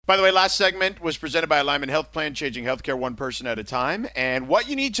By the way, last segment was presented by Alignment Health Plan, changing healthcare one person at a time. And what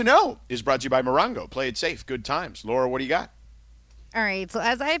you need to know is brought to you by Morongo. Play it safe. Good times. Laura, what do you got? All right. So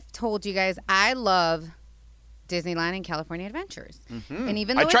as I've told you guys, I love Disneyland and California Adventures. Mm-hmm. And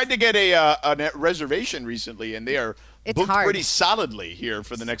even though I tried to get a reservation recently, and they are booked hard. pretty solidly here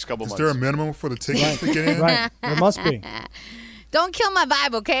for the next couple months. Is there a minimum for the tickets to get in? Right. There must be. Don't kill my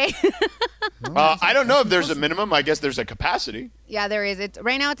vibe, okay? I don't know if there's a minimum. I guess there's a capacity. Yeah, there is.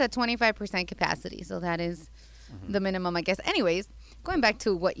 Right now it's at 25% capacity, so that is the minimum, I guess. Anyways, going back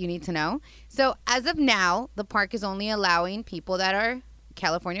to what you need to know. So as of now, the park is only allowing people that are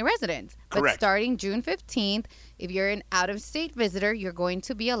California residents. Correct. But starting June 15th, if you're an out-of-state visitor, you're going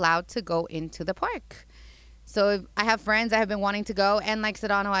to be allowed to go into the park. So I have friends that have been wanting to go, and like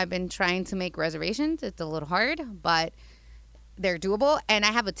Sedano, I've been trying to make reservations. It's a little hard, but they're doable. And I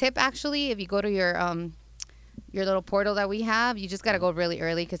have a tip, actually. If you go to your little portal that we have, you just got to go really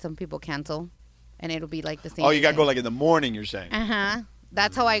early because some people cancel, and it'll be like the same. Oh, you got to go like in the morning, you're saying? Uh-huh.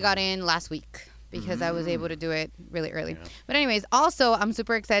 That's how I got in last week because I was able to do it really early. Yeah. But anyways, also, I'm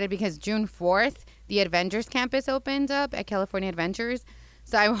super excited because June 4th, the Adventures campus opens up at California Adventures.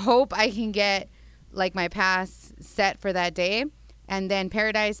 So I hope I can get like my pass set for that day. And then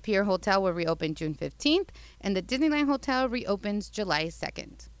Paradise Pier Hotel will reopen June 15th. And the Disneyland Hotel reopens July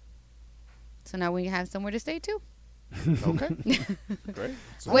 2nd. So now we have somewhere to stay, too. Okay. Great.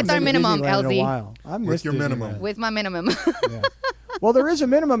 So with our minimum, LZ. With your Disneyland. minimum. With my minimum. Yeah. Well, there is a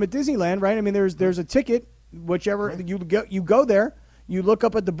minimum at Disneyland, right? I mean, there's a ticket, whichever you go there, you look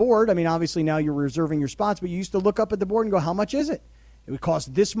up at the board. I mean, obviously now you're reserving your spots, but you used to look up at the board and go, how much is it? It would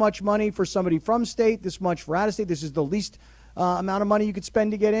cost this much money for somebody from state, this much for out of state. This is the least amount of money you could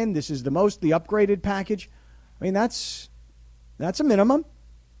spend to get in. This is the most, the upgraded package. I mean, that's a minimum.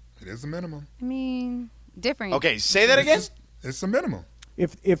 It is a minimum. I mean, different. Okay, say that again. It's a minimum.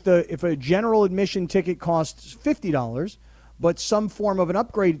 If a general admission ticket costs $50, but some form of an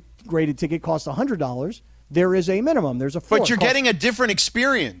upgraded ticket costs $100, there is a minimum. There's a floor. But you're getting a different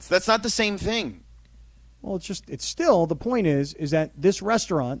experience. That's not the same thing. Well, it's still, the point is that this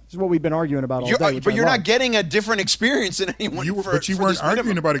restaurant, this is what we've been arguing about all day. But you're not getting a different experience than anyone. But you weren't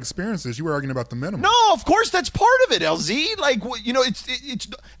arguing about experiences. You were arguing about the minimum. No, of course that's part of it, LZ. Like, it's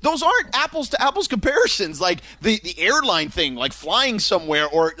those aren't apples to apples comparisons. Like the airline thing, like flying somewhere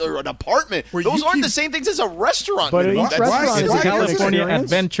or an apartment. Those aren't the same things as a restaurant. But each restaurant is a California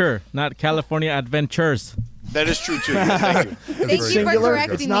Adventure, not California Adventures. That is true, too. Thank you. Thank you for correcting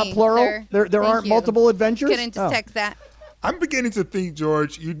me. It's not plural. Sir. There aren't multiple adventures. Couldn't just text that. I'm beginning to think,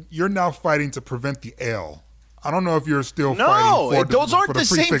 George, you're now fighting to prevent the L. I don't know if you're still fighting for those aren't the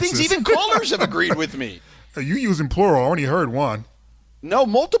same prefixes. things. Even callers have agreed with me. You using plural. I only heard one. No,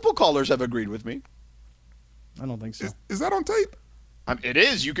 multiple callers have agreed with me. I don't think so. Is that on tape? It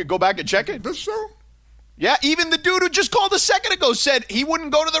is. You could go back and check it. This show? Yeah, even the dude who just called a second ago said he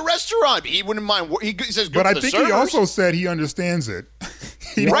wouldn't go to the restaurant. He wouldn't mind. He says go but to the I think servers. he also said he understands it.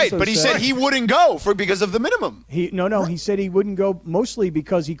 Right, but he said he wouldn't go because of the minimum. He said he wouldn't go mostly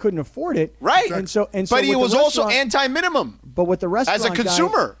because he couldn't afford it. Right. And but he was also anti-minimum. But what the restaurant as a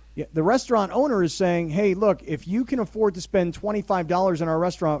consumer. The restaurant owner is saying, hey, look, if you can afford to spend $25 in our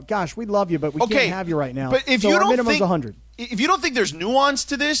restaurant, gosh, we love you, but we can't have you right now. But if so you our don't minimum's think, $100. If you don't think there's nuance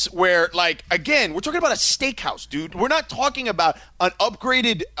to this, where, like, again, we're talking about a steakhouse, dude. We're not talking about an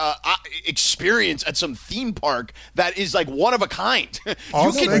upgraded experience at some theme park that is, like, one of a kind.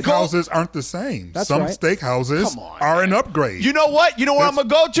 All steakhouses aren't the same. Some steakhouses are an upgrade. You know what? You know where I'm going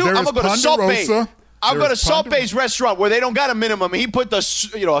to go to? I'm going to go to Salt Bay. I'll go to Salt Bay's restaurant where they don't got a minimum. He put a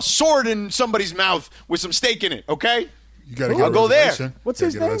sword in somebody's mouth with some steak in it. Okay, you got to get I'll go there. What's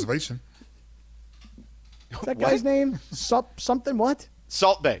his name? Reservation. What's that guy's name? Something what?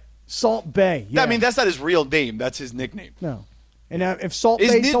 Salt Bay. Salt Bay. Yeah. I mean, that's not his real name. That's his nickname. No. And if Salt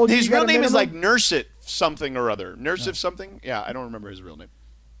Bay told you his real name is like Nurse It something or other. Nurse It something. Yeah, I don't remember his real name.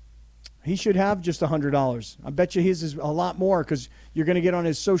 He should have just $100. I bet you his is a lot more because you're going to get on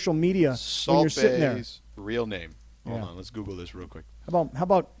his social media when you're sitting there. Salt Bay's real name. Hold on, let's Google this real quick. How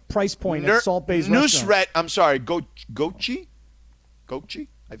about price point at Salt Bay's restaurant? I'm sorry, Gochi?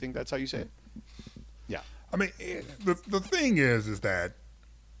 I think that's how you say it. Yeah. I mean, the thing is that,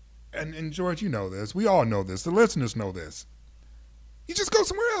 and George, you know this. We all know this. The listeners know this. You just go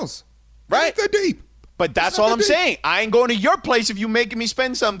somewhere else. Right. It's that deep. But that's all I'm saying. I ain't going to your place if you making me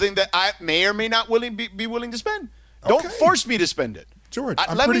spend something that I may or may not be willing to spend. Don't force me to spend it. George,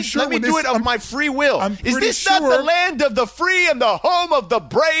 let me do it of my free will. Is this not the land of the free and the home of the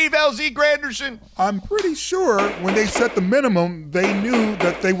brave, LZ Granderson? I'm pretty sure when they set the minimum, they knew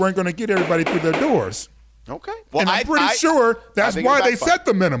that they weren't going to get everybody through their doors. Okay. Well, And I'm pretty sure that's why they set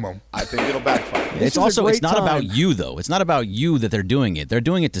the minimum. I think it'll backfire. This is a great it's not time. about you though. It's not about you that they're doing it. They're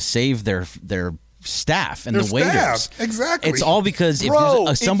doing it to save their staff and Their the waiters. staff, exactly. It's all because Bro,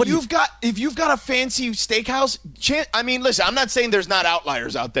 if somebody if you've got a fancy steakhouse, I mean, listen, I'm not saying there's not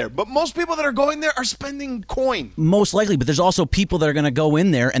outliers out there, but most people that are going there are spending coin. most likely, but there's also people that are going to go in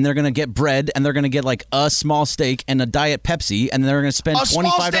there and they're going to get bread and they're going to get like a small steak and a diet Pepsi and they're going to spend A small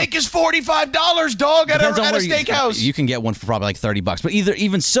 $25. steak is $45, dog, at a steakhouse. You can get one for probably like $30, but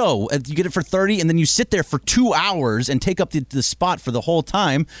even so, you get it for $30 and then you sit there for 2 hours and take up the spot for the whole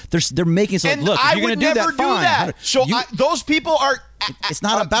time. They're making it so and look, if I you're would going to never do that. Fine. So those people are. It's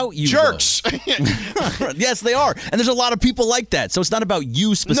not about you. Jerks. Yes, they are, and there's a lot of people like that. So it's not about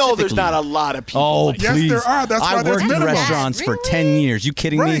you specifically. No, there's not a lot of people. Oh, like that. please. Yes, there are. That's why I there's worked in minimum. restaurants for 10 years. You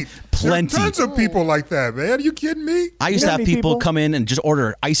kidding me? Right. Plenty. There are tons of people like that, man. Are you kidding me? I used You to know have how many people people- come in and just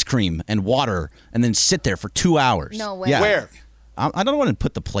order ice cream and water and then sit there for 2 hours. No way. Yeah. Where? I don't want to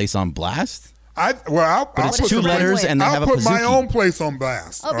put the place on blast. I'll It's put two some- letters and they I'll have a put my Pizookie. own place on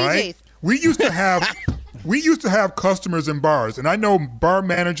blast. Oh, all right? BJ's. We used to have customers in bars, and I know bar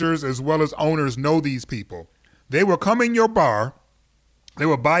managers as well as owners know these people. They will come in your bar, they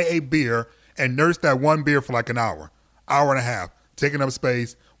will buy a beer and nurse that one beer for like an hour and a half, taking up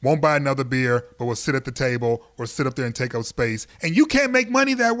space. Won't buy another beer, but will sit at the table or sit up there and take up space. And you can't make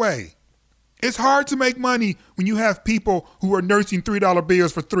money that way. It's hard to make money when you have people who are nursing $3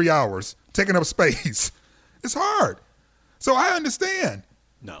 beers for 3 hours, taking up space. It's hard. So I understand.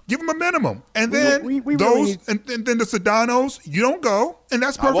 No. Give them a minimum. And then we really those, need- and then the Sedanos, you don't go, and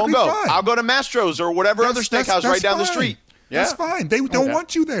that's I perfectly won't go. fine. I'll go to Mastro's or whatever other steakhouse right down the fine. street. Yeah. That's fine. They don't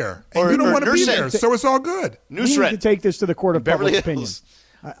want you there. And Or- you don't or want to be Nurse there, Ed. so it's all good. New We need to Shred. take this to the court of Beverly public Hills.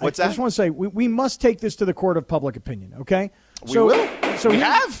 opinion. What's I that? just want to say we must take this to the court of public opinion. Okay. We will. We here's-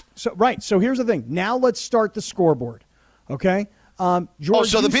 have. So right. So here's the thing. Now let's start the scoreboard. Okay. George.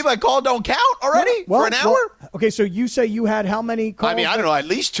 So the you- people I called don't count already well, for an hour? well, okay. So you say you had how many calls? I mean, I don't know, at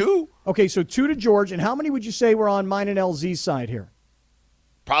least 2. Okay. So 2 to George, and how many would you say were on mine and LZ's side here?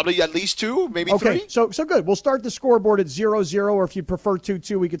 Probably at least 2, maybe Okay, 3. so good. We'll start the scoreboard at 0-0, or if you prefer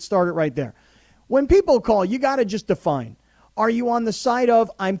 2-2, we could start it right there. When people call, you got to just define. Are you on the side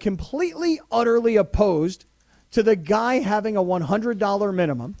of I'm completely, utterly opposed to the guy having a $100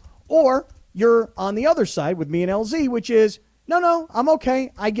 minimum, or you're on the other side with me and LZ, which is no, I'm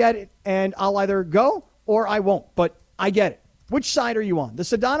okay, I get it, and I'll either go or I won't, but I get it. Which side are you on? The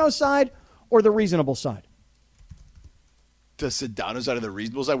Sedano side or the reasonable side? The Sedano's out of the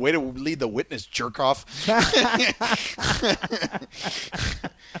reasonable side. Way to lead the witness, jerk off.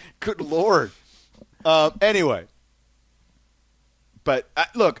 Good Lord. Anyway. But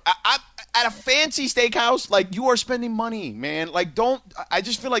look, I at a fancy steakhouse, like, you are spending money, man. Like, I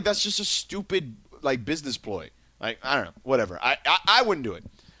just feel like that's just a stupid, like, business ploy. Like, I don't know, whatever. I wouldn't do it.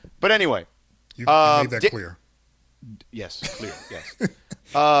 But anyway. You made that clear. Yes, clear, yes.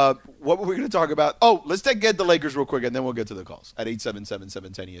 What were we going to talk about? Oh, let's get the Lakers real quick, and then we'll get to the calls at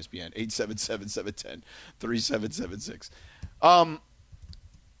 877-710-ESPN, 877-710-3776.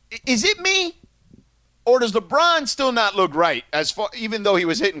 Is it me, or does LeBron still not look right, even though he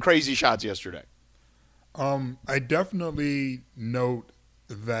was hitting crazy shots yesterday? I definitely note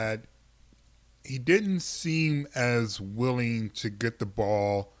that he didn't seem as willing to get the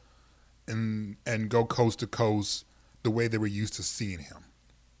ball and go coast to coast the way they were used to seeing him.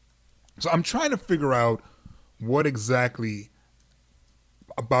 So I'm trying to figure out what exactly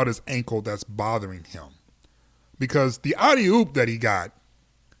about his ankle that's bothering him. Because the alley-oop that he got,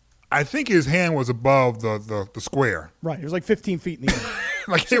 I think his hand was above the square. Right, it was like 15 feet in the air.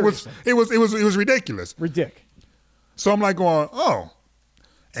 Like it was ridiculous. Ridic. So I'm like going, oh,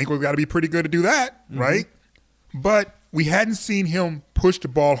 ankle's got to be pretty good to do that, right? But we hadn't seen him push the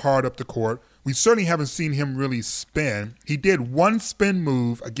ball hard up the court. We certainly haven't seen him really spin. He did one spin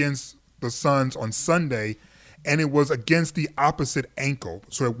move against the Suns on Sunday, and it was against the opposite ankle.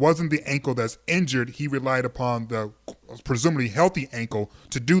 So it wasn't the ankle that's injured. He relied upon the presumably healthy ankle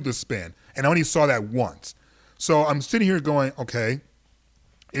to do the spin, and I only saw that once. So I'm sitting here going, okay,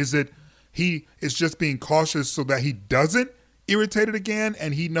 is it he is just being cautious so that he doesn't irritate it again,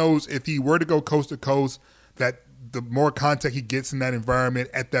 and he knows if he were to go coast to coast that the more contact he gets in that environment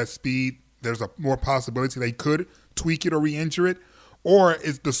at that speed, there's a more possibility that he could tweak it or re-injure it? Or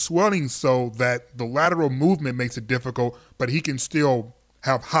is the swelling so that the lateral movement makes it difficult, but he can still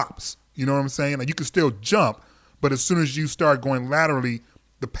have hops? You know what I'm saying? Like, you can still jump, but as soon as you start going laterally,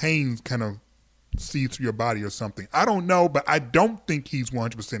 the pain kind of see through your body or something. I don't know, but I don't think he's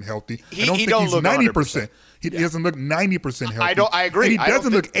 100% healthy. I don't He think don't he's look 90%. He doesn't look 90% healthy. I agree. And he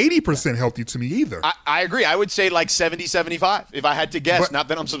doesn't look 80% healthy to me either. I agree. I would say like 70, 75 if I had to guess. Not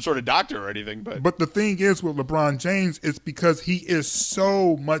that I'm some sort of doctor or anything. But the thing is with LeBron James, it's because he is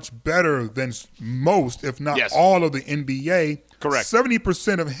so much better than most, if not all of the NBA. Correct.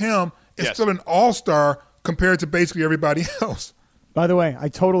 70% of him is still an all-star compared to basically everybody else. By the way, I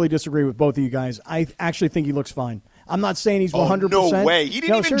totally disagree with both of you guys. I actually think he looks fine. I'm not saying he's 100%. No way. He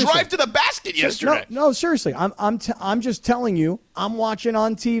didn't even drive to the basket yesterday. No, seriously. I'm just telling you, I'm watching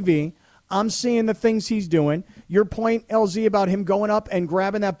on TV. I'm seeing the things he's doing. Your point, LZ, about him going up and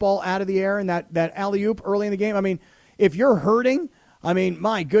grabbing that ball out of the air and that alley-oop early in the game. I mean, if you're hurting,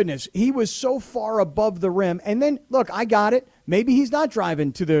 my goodness, he was so far above the rim. And then, look, I got it. Maybe he's not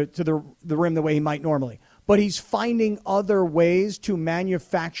driving to the rim the way he might normally. But he's finding other ways to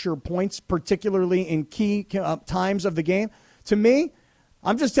manufacture points, particularly in key times of the game. To me,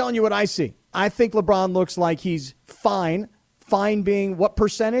 I'm just telling you what I see. I think LeBron looks like he's fine. Fine being what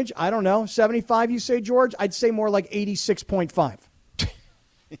percentage? I don't know. 75, you say, George? I'd say more like 86.5.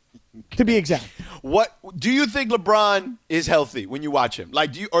 To be exact. What do you think LeBron is healthy when you watch him?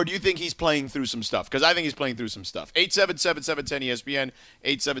 Like, do you think he's playing through some stuff? Because I think he's playing through some stuff. 877-710-ESPN,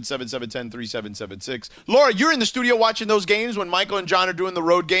 877-710-3776. Laura, you're in the studio watching those games when Michael and John are doing the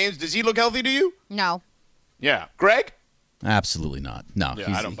road games. Does he look healthy to you? No. Yeah. Greg? Absolutely not. No,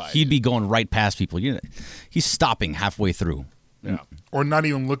 yeah, I don't buy it. He'd be going right past people. He's stopping halfway through. Yeah. Or not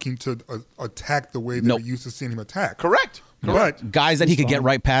even looking to attack the way that we used to seeing him attack. Correct. But guys that he could get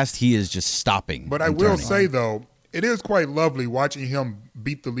right past, he is just stopping. But I will say, though, it is quite lovely watching him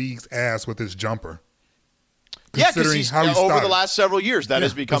beat the league's ass with his jumper. Yeah, because over the last several years, that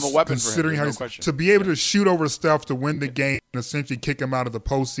has become a weapon for him. No question. To be able to shoot over stuff to win the game and essentially kick him out of the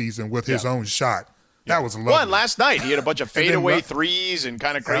postseason with his own shot. That was lovely. Well, and last night he had a bunch of fadeaway threes and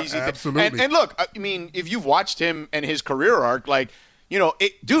kind of crazy things. Absolutely. And look, I mean, if you've watched him and his career arc,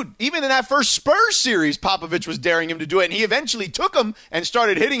 dude, even in that first Spurs series, Popovich was daring him to do it, and he eventually took him and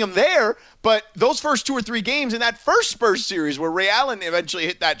started hitting him there. But those first 2 or 3 games in that first Spurs series where Ray Allen eventually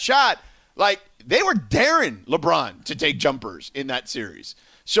hit that shot, they were daring LeBron to take jumpers in that series.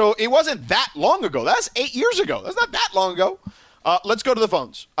 So it wasn't that long ago. That's 8 years ago. That's not that long ago. Let's go to the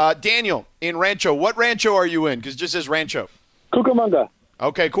phones. Daniel in Rancho. What Rancho are you in? Because it just says Rancho. Cucamonga.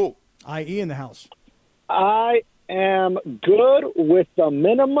 Okay, cool. IE in the house. I am good with the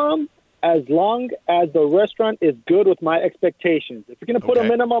minimum as long as the restaurant is good with my expectations. If you're going to put a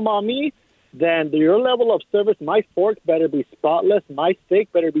minimum on me, then your level of service, my fork better be spotless. My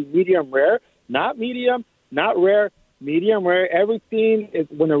steak better be medium rare. Not medium, not rare, medium rare. Everything is,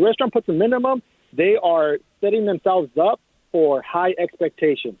 when a restaurant puts a minimum, they are setting themselves up for high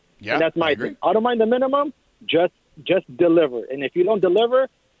expectations. Yeah, and that's my thing. I don't mind the minimum, just deliver. And if you don't deliver,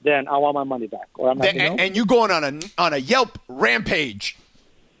 then I want my money back. Or and you going on a Yelp rampage.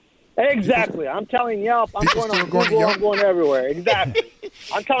 Exactly. I'm telling Yelp. I'm going on Google. I'm going everywhere. Exactly.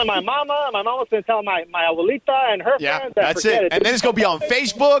 I'm telling my mama. My mama's going to tell my abuelita and her friends. That's it. And then it's going to be on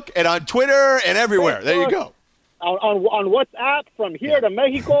Facebook and on Twitter and everywhere. There you go. On WhatsApp from here to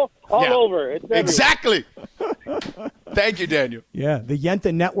Mexico, all over. It's exactly. Thank you, Daniel. Yeah, the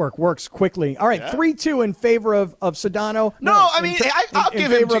Yenta network works quickly. All right, 3-2 in favor of Sedano. No, I mean, I'll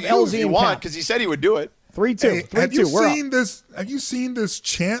give him to you if you want, because he said he would do it. 3-2. Hey, have you seen this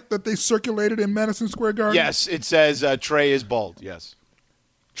chant that they circulated in Madison Square Garden? Yes, it says Trey is bald. Yes.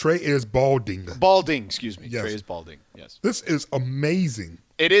 Trey is balding. Balding, excuse me. Yes. Trey is balding. Yes. This is amazing.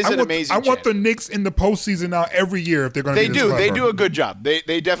 It is an amazing chant. I want the Knicks in the postseason now every year if they're going to be this clever. They do a good job.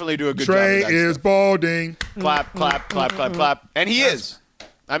 They definitely do a good Trey job. Trey is balding. Clap, clap, clap, clap, clap. And he is.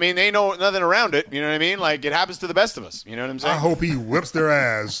 I mean, they know nothing around it. You know what I mean? Like, it happens to the best of us. You know what I'm saying? I hope he whips their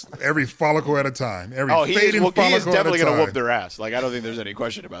ass every follicle at a time. He is definitely going to whoop their ass. Like, I don't think there's any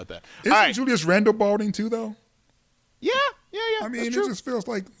question about that. Isn't Julius Randle balding too, though? Yeah. I mean, it just feels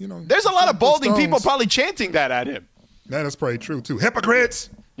like, There's a lot of balding people probably chanting that at him. That is probably true, too. Hypocrites!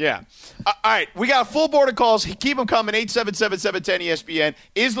 Yeah. All right. We got a full board of calls. Keep them coming. 877-710-ESPN.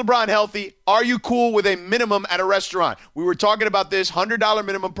 Is LeBron healthy? Are you cool with a minimum at a restaurant? We were talking about this $100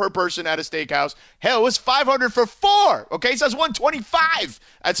 minimum per person at a steakhouse. Hell, it was $500 for 4. Okay, so that's $125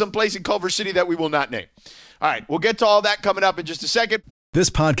 at some place in Culver City that we will not name. All right. We'll get to all that coming up in just a second. This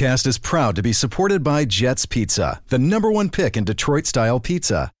podcast is proud to be supported by Jets Pizza, the #1 pick in Detroit-style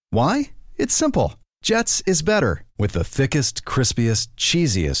pizza. Why? It's simple. Jets is better. With the thickest, crispiest,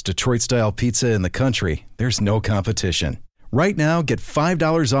 cheesiest Detroit-style pizza in the country, there's no competition. Right now, get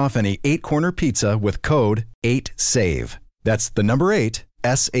 $5 off any 8-corner pizza with code 8SAVE. That's the number 8,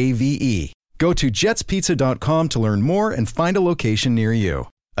 S-A-V-E. Go to jetspizza.com to learn more and find a location near you.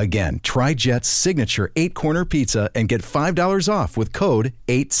 Again, try Jet's signature 8-corner pizza and get $5 off with code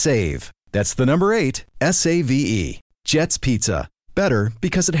 8SAVE. That's the number 8, SAVE. Jet's Pizza. Better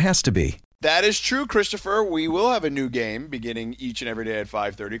because it has to be. That is true, Christopher. We will have a new game beginning each and every day at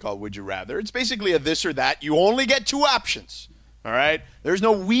 5:30 called Would You Rather. It's basically a this or that. You only get 2 options. All right? There's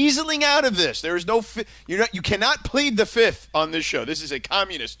no weaseling out of this. There is no you cannot plead the fifth on this show. This is a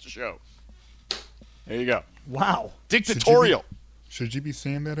communist show. There you go. Wow. Dictatorial. Should you be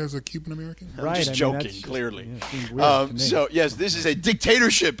saying that as a Cuban American? I'm just joking, clearly. Yeah, so, yes, this is a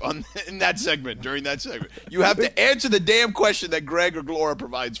dictatorship in that segment, during that segment. You have to answer the damn question that Greg or Glora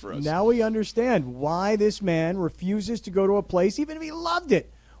provides for us. Now we understand why this man refuses to go to a place, even if he loved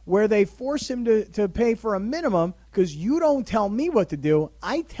it, where they force him to pay for a minimum because you don't tell me what to do.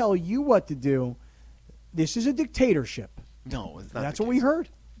 I tell you what to do. This is a dictatorship. No, it's not. That's what we heard.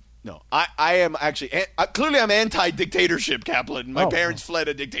 No, I am actually clearly I'm anti-dictatorship, Kaplan. My parents fled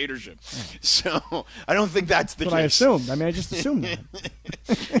a dictatorship, so I don't think that's the case. What I assumed. I mean, I just assumed that.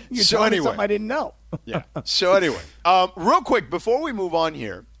 You're So telling me anyway. something I didn't know. Yeah. So anyway, real quick before we move on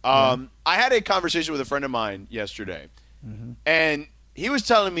here, I had a conversation with a friend of mine yesterday, and he was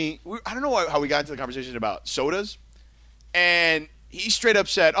telling me I don't know how we got into the conversation about sodas, and he straight up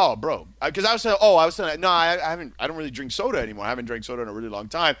said, "Oh, bro," because I was saying, no, I don't really drink soda anymore. I haven't drank soda in a really long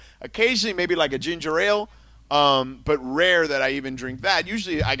time. Occasionally, maybe like a ginger ale, but rare that I even drink that.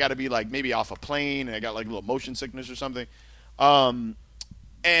 Usually, I got to be like maybe off a plane and I got like a little motion sickness or something. And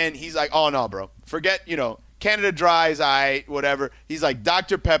he's like, "Oh no, bro, forget Canada Dry, whatever." He's like,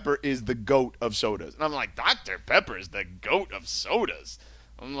 "Dr. Pepper is the GOAT of sodas," and I'm like, "Dr. Pepper is the GOAT of sodas."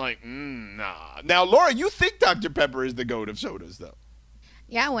 I'm like, nah. Now, Laura, you think Dr. Pepper is the GOAT of sodas, though?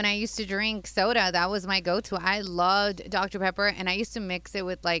 Yeah, when I used to drink soda, that was my go-to. I loved Dr. Pepper, and I used to mix it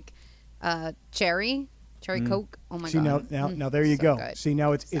with like cherry Coke. Oh my god! See now there you go. Good. See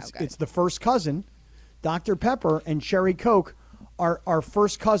now it's the first cousin. Dr. Pepper and cherry Coke are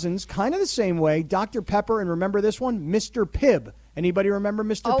first cousins, kind of the same way. Dr. Pepper and remember this one, Mr. Pibb. Anybody remember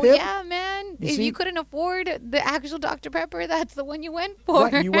Mr. Pibb? Oh yeah, man! If you couldn't afford the actual Dr. Pepper, that's the one you went for.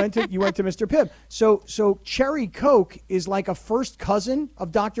 Right, you went to Mr. Pibb. So cherry Coke is like a first cousin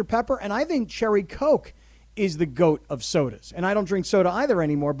of Dr. Pepper, and I think cherry Coke is the GOAT of sodas. And I don't drink soda either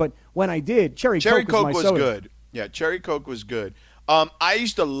anymore, but when I did, cherry Coke was soda. Good. Yeah, cherry Coke was good. I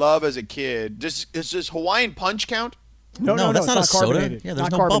used to love as a kid. Does Hawaiian Punch count? No, that's not a soda. carbonated. Yeah, there's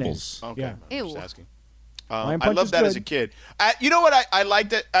not no carbonated. bubbles. Okay, Ew. I'm just asking. Hawaiian I Punch loved is that good. as a kid. You know what I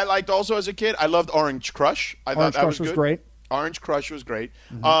liked it? I liked also as a kid. I loved Orange Crush. I thought that was good. great. Orange Crush was great.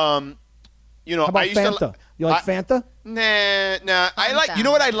 Mm-hmm. How about I used Fanta? You like Fanta? Nah. I like. You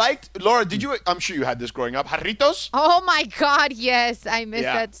know what I liked, Laura? Did you? I'm sure you had this growing up. Jarritos. Oh my god, yes! I miss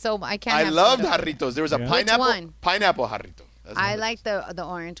that so much. I can't. I have loved soda. Jarritos. There was a Which one? pineapple Jarrito. That's I what it like the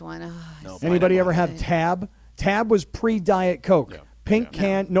orange one. Oh, No, Anybody ever pineapple. have Tab? Tab was pre-Diet Coke. Yeah. Pink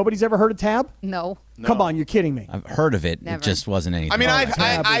can. Nobody's ever heard of Tab? no. Come on, you're kidding me. I've heard of it. Never. It just wasn't anything. I mean,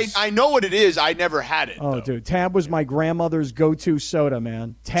 Tab I know what it is. I never had it. Oh, though. dude, Tab was my grandmother's go-to soda,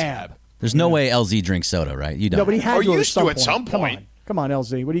 man. Tab. There's no way LZ drinks soda, right? You don't. No, but he had Or to used to at some point. Come on,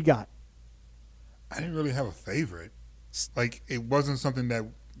 LZ. What do you got? I didn't really have a favorite. Like, it wasn't something that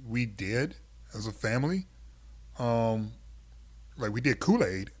we did as a family. Like, we did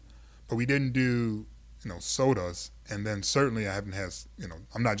Kool-Aid, but we didn't do, sodas. And then certainly I haven't had,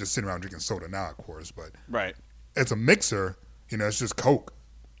 I'm not just sitting around drinking soda now, of course, but Right. as a mixer, it's just Coke.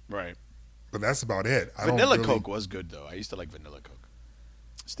 Right. But that's about it. Vanilla Coke was good though. I used to like vanilla Coke.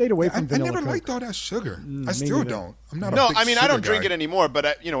 Stayed away I from vanilla never Coke. liked all that sugar. I me still neither. don't. I'm not. No, a big I mean I sugar don't drink guy. it anymore.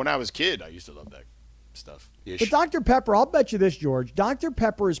 But when I was a kid, I used to love that stuff. But Dr. Pepper, I'll bet you this, George. Dr.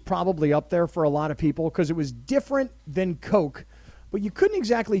 Pepper is probably up there for a lot of people because it was different than Coke. But you couldn't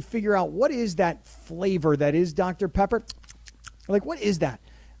exactly figure out what is that flavor that is Dr. Pepper. Like, what is that?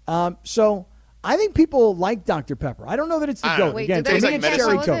 So I think people like Dr. Pepper. I don't know that it's the I don't GOAT. know. Wait, Again, do for they me, like it's medicine.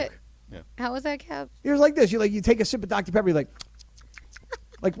 cherry How was Coke. it? How was that, Cap? It was like this. You take a sip of Dr. Pepper, you're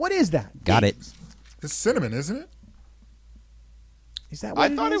like, what is that? Got it. It's cinnamon, isn't it? Is that what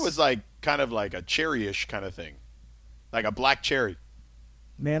I thought is? it was like kind of like a cherry-ish kind of thing, like a black cherry.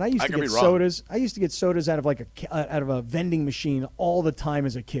 Man, I used I to could get be wrong. sodas. I used to get sodas out of out of a vending machine all the time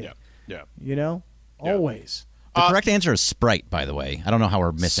as a kid. Yeah. Yeah. Always. The correct answer is Sprite, by the way. I don't know how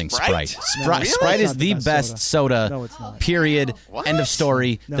we're missing Sprite? Sprite. Really? Sprite It's is not the best soda. No, it's not. Period. What? End of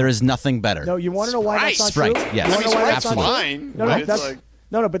story. No. There is nothing better. No, you want to know why that's not Sprite, true? yes. You wanna know why that's Sprite's not true? fine. No, but it's that's like,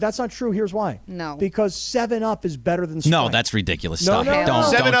 No, but that's not true. Here's why. No. Because 7-Up is better than Sprite. No, that's ridiculous. No, Stop no, it. no. Don't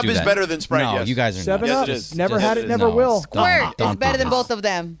 7-Up do is that. better than Sprite, No, yes. you guys are 7 Yes, Up. it is. Never Yes, had it it, is. never No, will. Squirt Don't is better do than this. both of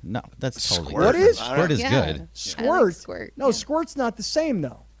them. No, that's totally What different. is? Squirt is Yeah. good. Squirt. Squirt, No, yeah. Squirt's not the same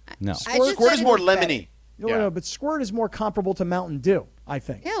though. No. I just Squirt said is it more was better. lemony. No, but Squirt is more comparable to Mountain Dew, I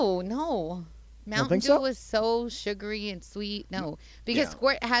think. Ew, no. Mountain think Dew so? was so sugary and sweet. No, because Yeah.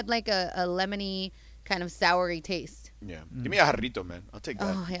 Squirt had like a lemony kind of soury taste. Yeah. Give me a jarrito, man. I'll take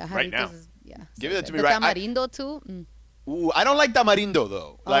that. Oh yeah, right now. Jarritos is- yeah. Give it to The me right. tamarindo too. Ooh, I don't like tamarindo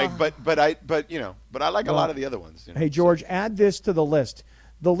though. Like, but I like a lot of the other ones. You know, Hey, George, add this to the list.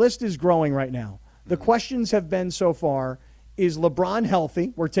 The list is growing right now. The questions have been so far, is LeBron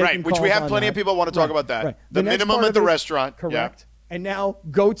healthy? We're taking right, which we calls have on plenty that. of people want to talk about that. Right. The next minimum part at of the it- restaurant. Correct. And now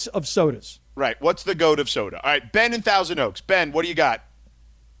goats of sodas. Yeah. Right. What's the goat of soda? All right, Ben in Thousand Oaks. Ben, what do you got?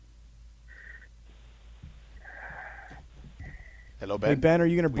 Hello, Ben. Hey, Ben, are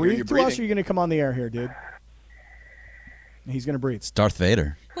you going to We hear breathe you to us, or breathing. are you going to come on the air here, dude? He's going to breathe. It's Darth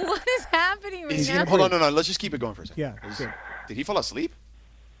Vader. What is happening right now? Hold on, no. Let's just keep it going for a second. Yeah. Good. Did he fall asleep?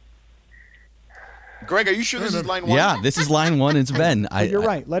 Greg, are you sure this is line one? Yeah, this is line one. It's Ben. But you're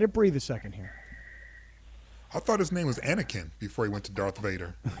right. Let it breathe a second here. I thought his name was Anakin before he went to Darth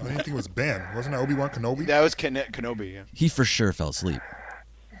Vader. I didn't think it was Ben. Wasn't that Obi-Wan Kenobi? That was Kenobi, yeah. He for sure fell asleep.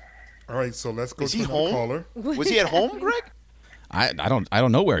 All right, so let's go Is to he another home? caller. Was he at home, Greg? I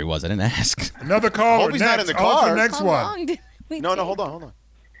don't know where he was. I didn't ask. Another caller. Hope he's next. not in the On to car. the next How one. long did we No, take? hold on.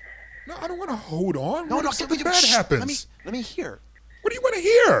 No, I don't want to hold on. No, What if something bad shh, happens? Let me hear. What do you want to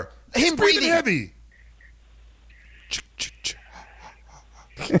hear? Him He's breathing breathing. heavy.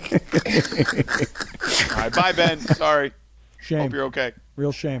 All right, bye, Ben. Sorry. Shame. Hope you're okay.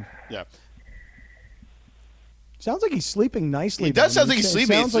 Real shame. Yeah. Sounds like he's sleeping nicely. He does though. sound like he's It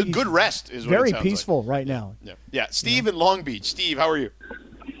sleeping. sounds It's like a he's good rest is what it very sounds peaceful right now. like. Yeah. Steve in Long Beach. Steve, how are you?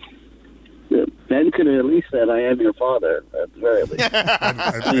 Ben could have at least said, "I am your father." At the very least.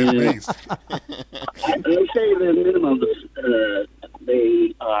 At least. They say the minimums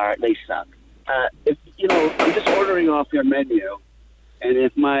they suck. If I'm just ordering off your menu, and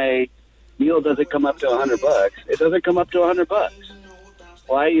if my meal doesn't come up to $100, it doesn't come up to $100.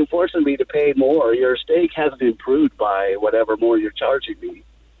 Why are you forcing me to pay more? Your steak hasn't improved by whatever more you're charging me.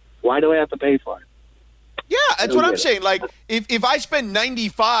 Why do I have to pay for it? Yeah, that's what I'm saying. Like, if I spend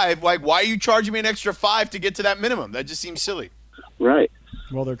 $95, like, why are you charging me an extra $5 to get to that minimum? That just seems silly. Right.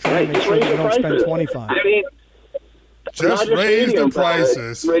 Well, they're trying to make sure you don't spend 25. I mean, Just raise the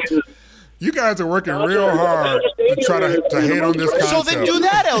prices. You guys are working real hard to try to hate on this concept. So then do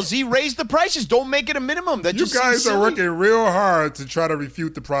that, LZ. Raise the prices. Don't make it a minimum. That You just seems guys are silly. working real hard to try to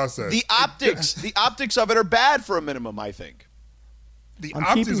refute the process. The optics of it are bad for a minimum, I think. The I'm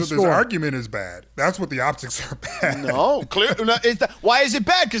optics keeping of this score. argument is bad. That's what the optics are bad. No, clear. Why is it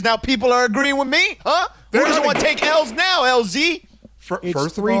bad? Because now people are agreeing with me, huh? Who They're doesn't not want to take L's now, LZ? It's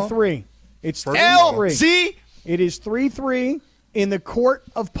First of all, 3-3. It's First of all- 3-3. LZ? It is 3-3 in the court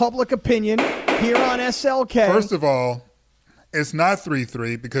of public opinion here on SLK. first of all, it's not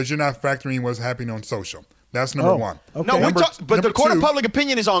 3-3 because you're not factoring what's happening on social. That's number one. Okay. No, Number- but the number court of two, public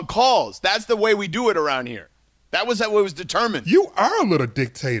opinion is on calls. That's the way we do it around here. That was how it was determined. You are a little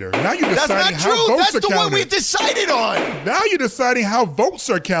dictator. Now you're That's deciding not how true. votes That's are the one we counted. decided on. Now you're deciding how votes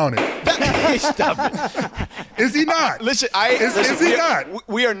are counted. Stop it. Is he not? Listen, Is he not?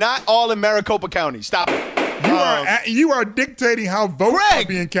 We are not all in Maricopa County. Stop it. You are dictating how votes Greg, are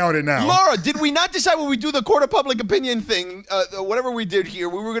being counted now. Laura, did we not decide when we do the court of public opinion thing, whatever we did here,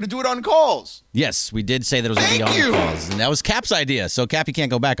 we were going to do it on calls? Yes, we did say that it was going to be Thank on you. calls, and that was Cap's idea. So Cap, you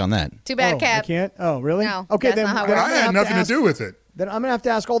can't go back on that. Too bad, I Cap. can't? Oh, really? No, Okay, that's then, not how it then works. I'm I gonna had have nothing to ask- do with it. Then I'm going to have to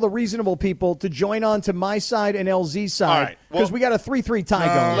ask all the reasonable people to join on to my side and LZ's All side right, because well- we got a 3-3 tie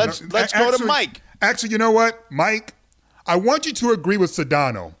going. Let's go to Mike. Actually, you know what, Mike? I want you to agree with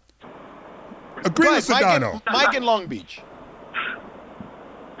Sedano. Agree Go with ahead, Sedano. Mike in Long Beach.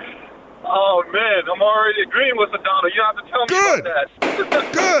 Oh, man, I'm already agreeing with Sedano. You don't have to tell me Good.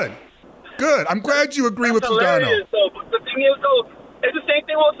 about that. Good. Good. I'm glad you agree with That's Sedano. hilarious, though. But the thing is, though, it's the same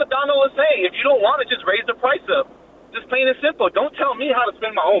thing what Sedano was saying. If you don't want it, just raise the price up. Just plain and simple. Don't tell me how to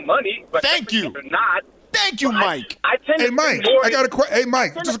spend my own money. But Thank you. You're not. Thank you, Mike. I tend Hey, to Mike, spend more. I got a Hey,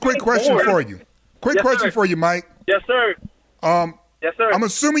 Mike, just a quick question for you. Quick Yes, question sir. for you, Mike. Yes, sir. Yes, sir. I'm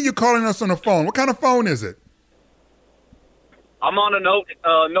assuming you're calling us on the phone. What kind of phone is it? I'm on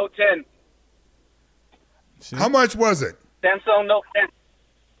a Note 10. How much was it? Samsung Note 10.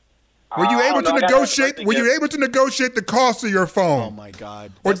 Were you able to I got negotiate? nothing Were you yet. able to negotiate the cost of your phone? Oh, my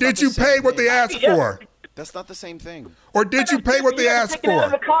God. Or That's not did the you same pay what thing. they asked Yeah. for? That's not the same thing. Or did you pay what they asked Taken it out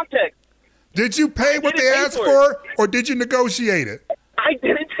for? of context. Did you pay what they didn't pay asked for for, or did you negotiate it? I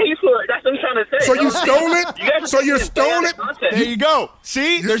didn't pay for it. That's what I'm trying to say. So you stole it? You guys are So you taking this way stole out it? of context. There you go.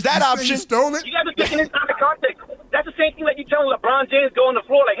 See, there's that You say option. You stole it? You guys are taking this out of context. That's the same thing like you telling LeBron James go on the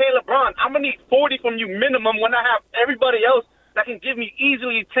floor like, hey, LeBron, I'm going to need 40 from you minimum when I have everybody else that can give me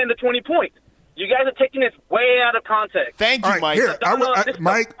easily 10 to 20 points. You guys are taking this way out of context. Thank you, All right, Mike. here,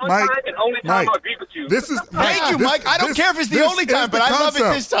 Mike. And only time I agree with you. This is Thank you, Mike. I don't care if it's the only time, but I love it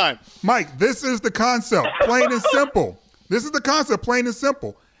this time. Mike, this is the concept, plain and simple. This is the concept, plain and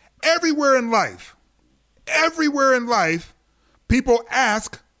simple. Everywhere in life, people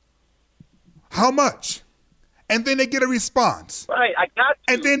ask how much, and then they get a response. Right, I got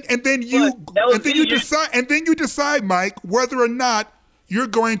you. And then you decide, Mike, whether or not you're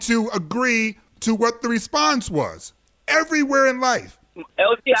going to agree to what the response was. Everywhere in life.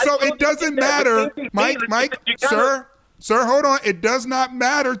 So it doesn't matter, Mike, sir, hold on. It does not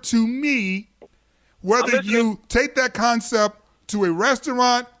matter to me whether you take that concept to a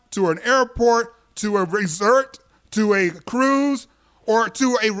restaurant, to an airport, to a resort, to a cruise, or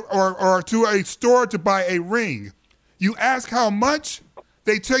to a store to buy a ring. You ask how much,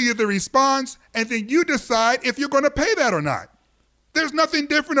 they tell you the response, and then you decide if you're going to pay that or not. There's nothing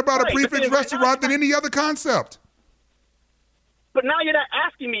different about a prefix restaurant than any other concept. But now you're not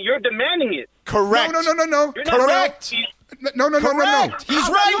asking me. You're demanding it. Correct. No. Correct. No. He's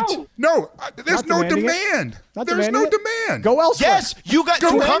right. No, there's no demand. There's no demand. Go elsewhere. Yes, you got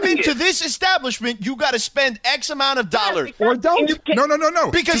to come into this establishment. You got to spend X amount of dollars. Or don't. No.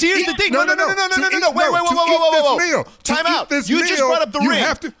 Because here's the thing. No. Wait. Whoa. Time out. You just brought up the ring.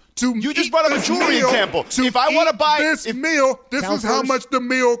 You just brought up a jewelry example. If I want to buy this meal, this is how much the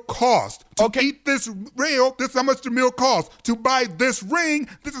meal cost. To eat this meal, this is how much the meal costs. To buy this ring,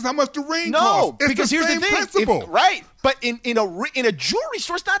 this is how much the ring costs. No, because here's the thing. Principle. Right. But in a jewelry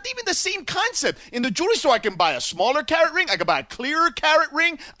store, it's not even the same concept. In the jewelry store, I can buy a smaller carat ring. I can buy a clearer carat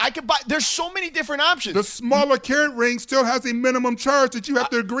ring. There's so many different options. The smaller carat ring still has a minimum charge that you have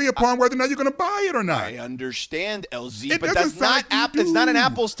to agree upon whether or not you're going to buy it or not. I understand, LZ, but that's not it's not an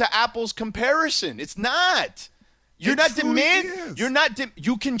apples to apples comparison. It's not. You can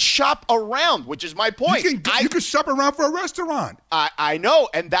shop around, which is my point. You can shop around for a restaurant. I know,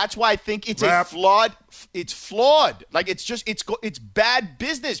 and that's why I think it's flawed. It's flawed. Like it's bad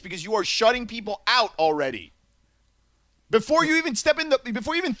business because you are shutting people out already. Before you even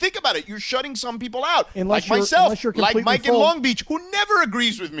before you even think about it, you're shutting some people out. Unless like myself, you're like Mike full. in Long Beach, who never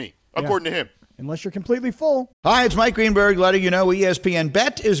agrees with me, according to him. Unless you're completely full. Hi, it's Mike Greenberg letting you know ESPN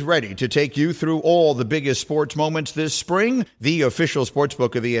Bet is ready to take you through all the biggest sports moments this spring. The official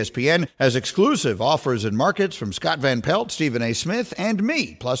sportsbook of ESPN has exclusive offers and markets from Scott Van Pelt, Stephen A. Smith, and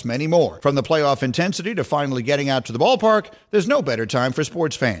me, plus many more. From the playoff intensity to finally getting out to the ballpark, there's no better time for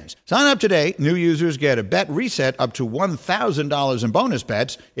sports fans. Sign up today. New users get a bet reset up to $1,000 in bonus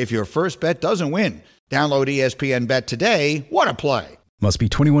bets if your first bet doesn't win. Download ESPN Bet today. What a play. Must be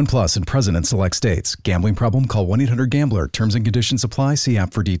 21 plus and present in select states. Gambling problem? Call 1-800-GAMBLER. Terms and conditions apply. See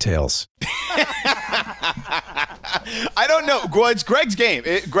app for details. I don't know. It's Greg's game.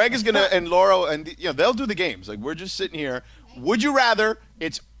 Greg is gonna and Laura and they'll do the games. Like we're just sitting here. Would you rather?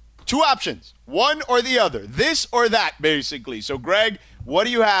 It's two options, one or the other, this or that, basically. So Greg, what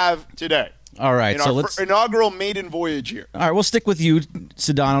do you have today? All right, so let's inaugural maiden voyage here. All right, we'll stick with you,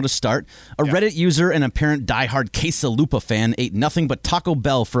 Sedano, to start. A Reddit user and apparent diehard quesalupa fan ate nothing but Taco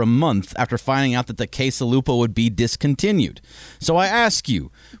Bell for a month after finding out that the quesalupa would be discontinued. So I ask you,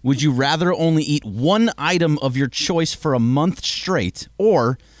 would you rather only eat one item of your choice for a month straight,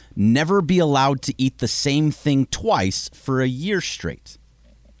 or never be allowed to eat the same thing twice for a year straight?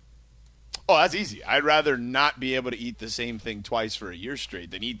 Oh, that's easy. I'd rather not be able to eat the same thing twice for a year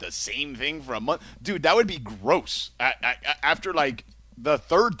straight than eat the same thing for a month. Dude, that would be gross. After, like, the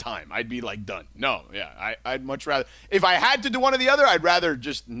third time, I'd be, like, done. No, yeah, I'd much rather. If I had to do one or the other, I'd rather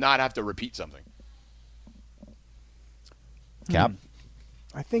just not have to repeat something. Cap?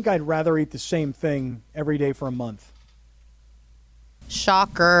 I think I'd rather eat the same thing every day for a month.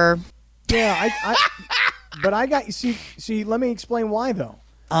 Shocker. Yeah, but I got, see, let me explain why, though.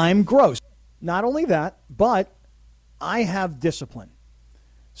 I'm gross. Not only that, but I have discipline.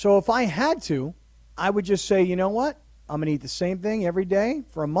 So if I had to, I would just say, you know what? I'm going to eat the same thing every day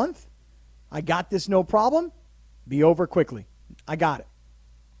for a month. I got this, no problem. Be over quickly. I got it.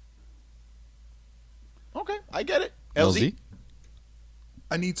 Okay, I get it. LZ?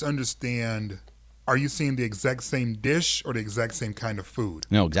 I need to understand, are you saying the exact same dish or the exact same kind of food?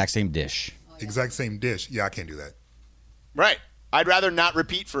 No, exact same dish. Exact same dish. Yeah, I can't do that. Right. I'd rather not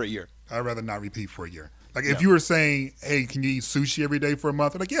repeat for a year. I'd rather not repeat for a year. Like if you were saying, hey, can you eat sushi every day for a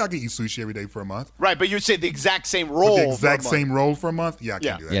month? I'm like, yeah, I can eat sushi every day for a month. Right, but you say the exact same roll. The exact same roll for a month? Yeah, I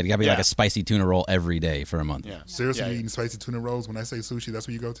can do that. Yeah, it got to be like a spicy tuna roll every day for a month. Yeah. Seriously, you eating spicy tuna rolls? When I say sushi, that's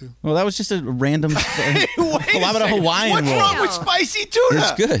what you go to? Well, that was just a random. Wait How about a Hawaiian roll? What's wrong with spicy tuna?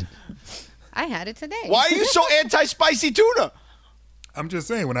 It's good. I had it today. Why are you so anti-spicy tuna? I'm just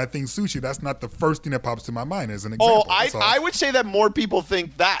saying, when I think sushi, that's not the first thing that pops to my mind as an example. I would say that more people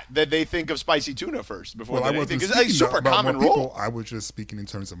think that they think of spicy tuna first before I they wasn't think. It's like a super about common more roll. people, I was just speaking in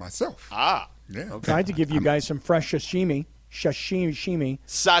terms of myself. Ah. Yeah. Okay. Tried to give you guys some fresh sashimi.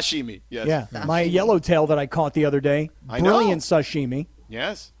 Sashimi. Yes. Yeah. Sashimi. My yellowtail that I caught the other day. I know. Brilliant sashimi.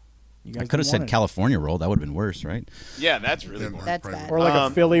 Yes. You guys I could have didn't said want it. California roll. That would have been worse, right? Yeah, that's really boring. That's bad. Or like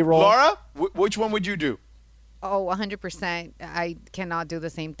a Philly roll. Laura, which one would you do Oh, 100%. I cannot do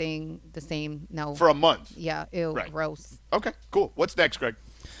the same thing. No. for a month? Yeah. Ew. Right. Gross. Okay, cool. What's next, Greg?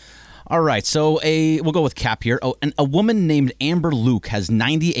 All right, so we'll go with Cap here. Oh, and a woman named Amber Luke has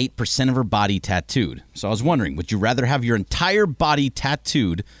 98% of her body tattooed. So I was wondering, would you rather have your entire body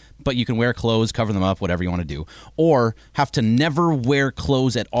tattooed, but you can wear clothes, cover them up, whatever you want to do, or have to never wear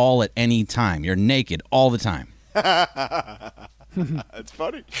clothes at all at any time? You're naked all the time. That's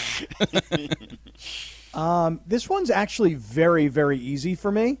funny. This one's actually very, very easy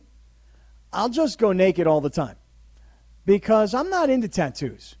for me. I'll just go naked all the time because I'm not into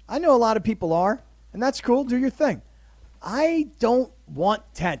tattoos. I know a lot of people are, and that's cool. Do your thing. I don't want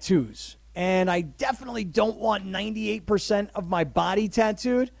tattoos, and I definitely don't want 98% of my body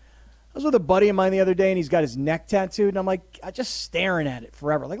tattooed. I was with a buddy of mine the other day, and he's got his neck tattooed, and I'm like, I'm just staring at it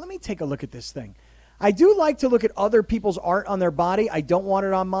forever. Like, let me take a look at this thing. I do like to look at other people's art on their body. I don't want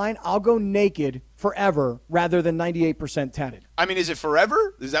it on mine. I'll go naked forever rather than 98% tatted. I mean, is it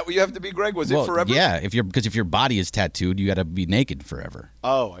forever? Is that what you have to be, Greg? Was it forever? Yeah, because if your body is tattooed, you got to be naked forever.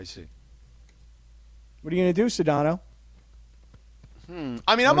 Oh, I see. What are you going to do, Sedano?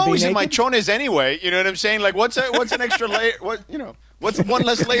 I mean, I'm always in my chones anyway. You know what I'm saying? Like, what's an extra layer? What's one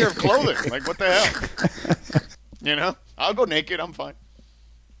less layer of clothing? Like, what the hell? You know, I'll go naked. I'm fine.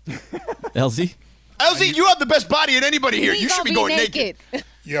 LZ? LZ, you have the best body in anybody here. You should be going naked.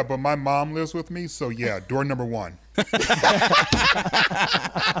 Yeah, but my mom lives with me, so yeah, door number one. She's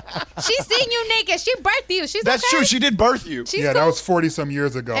seeing you naked. She birthed you. That's true. She did birth you. She's yeah, cool. that was 40-some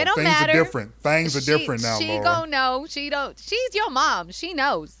years ago. It don't Things matter. are different. Things are different now, She Laura. gon' know. She don't. She's your mom. She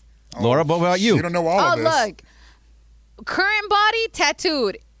knows. Laura, what about you? You don't know all of this. Look. Current body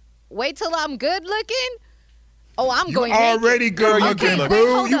tattooed. Wait till I'm good looking. Oh, I'm going naked. already good looking, Okay, boo.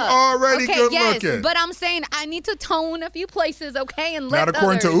 wait, hold You up. already okay, good yes, looking. But I'm saying I need to tone a few places, okay? And let Not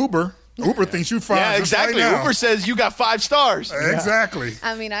according to others. Uber. Uber thinks you fine. Yeah, just right exactly. now. Uber says you got 5 stars. Exactly.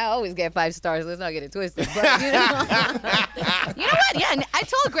 I mean, I always get 5 stars. Let's not get it twisted. But, you know, you know what? Yeah, and I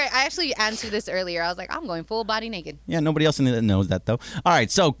told Greg. I actually answered this earlier. I was like, I'm going full body naked. Yeah, nobody else in it knows that, though. All right,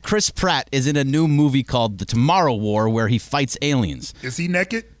 so Chris Pratt is in a new movie called The Tomorrow War where he fights aliens. Is he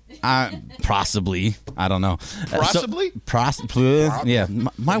naked? Possibly. I don't know. Possibly? Yeah,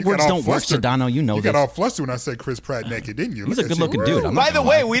 my You words got all don't work, flustered. Sedano. You know You this. got all flustered when I said Chris Pratt naked, didn't you? He's Look a at you. good-looking dude. I'm not By the gonna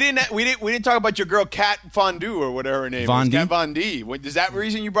way, lie. we didn't talk about your girl Kat Fondue or whatever her name Von is. D? Kat Von D. Is that the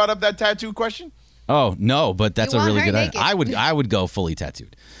reason you brought up that tattoo question? Oh no, but that's You a want really her good idea. naked. I would go fully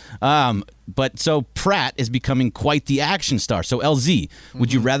tattooed. But so Pratt is becoming quite the action star. So LZ,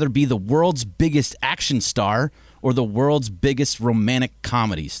 would you rather be the world's biggest action star or the world's biggest romantic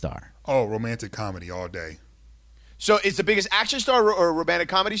comedy star? Oh, romantic comedy all day. So it's the biggest action star or romantic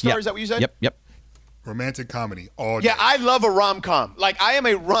comedy star? Yep. Is that what you said? Yep. Romantic comedy all day. Yeah, I love a rom-com. Like, I am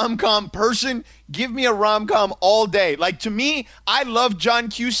a rom-com person. Give me a rom-com all day. Like, to me, I love John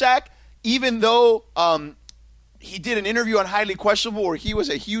Cusack, even though he did an interview on Highly Questionable where he was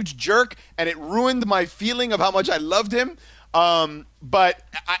a huge jerk, and it ruined my feeling of how much I loved him. But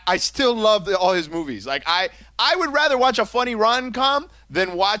I still love all his movies. Like, I would rather watch a funny rom-com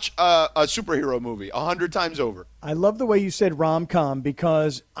than watch a superhero movie 100 times over. I love the way you said rom-com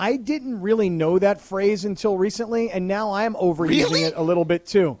because I didn't really know that phrase until recently, and now I am overusing it a little bit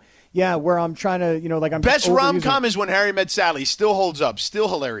too. Yeah, where I'm trying to, like I'm Best just overusing rom-com it. is When Harry Met Sally. Still holds up. Still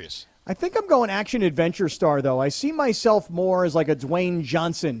hilarious. I think I'm going action-adventure star, though. I see myself more as like a Dwayne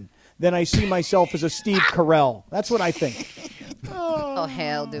Johnson than I see myself as a Steve Carell. That's what I think. Oh,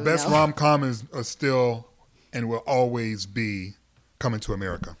 hell, dude. Best no. rom-com is still and will always be Coming to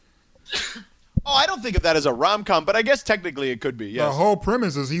America. Oh, I don't think of that as a rom-com, but I guess technically it could be, yes. The whole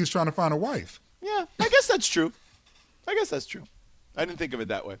premise is he's trying to find a wife. Yeah, I guess that's true. I didn't think of it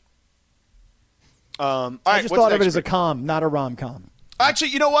that way. All right, I just what's thought of next, it as a Greg? com, not a rom-com. Actually,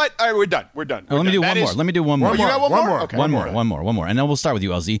 you know what? All right, we're done. Let me do one more. Let me do one more. You got one more? Okay. One more. And then we'll start with you,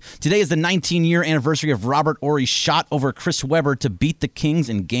 LZ. Today is the 19-year anniversary of Robert Horry's shot over Chris Webber to beat the Kings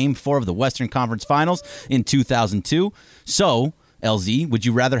in Game 4 of the Western Conference Finals in 2002. So, LZ, would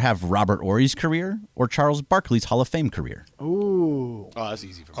you rather have Robert Horry's career or Charles Barkley's Hall of Fame career? Ooh. Oh, that's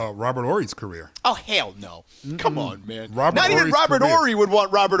easy for me. Robert Horry's career. Oh, hell no. Come on, man. Not even Robert Horry would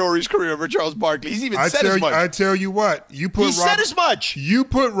want Robert Horry's career over Charles Barkley. He's even said as much. I tell you what. He said as much. You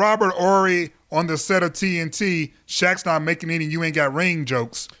put Robert Horry on the set of TNT, Shaq's not making any you ain't got ring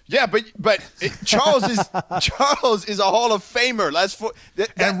jokes. Yeah, but Charles is a Hall of Famer.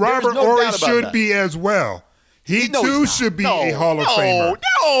 And Robert Horry should be as well. He too should be a Hall of Famer.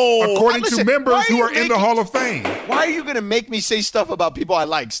 No, according to members who are in the Hall of Fame. Why are you going to make me say stuff about people I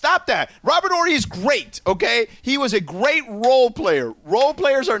like? Stop that. Robert Horry is great, okay? He was a great role player. Role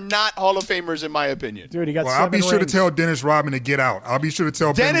players are not Hall of Famers, in my opinion. Dude, he got Well, 7 I'll be sure to rings. tell Dennis Rodman to get out. I'll be sure to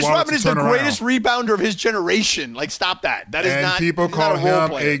tell Dennis Ben Wallace Rodman is to the turn greatest around. rebounder of his generation. Like, stop that. That is And not. people he's call not a role him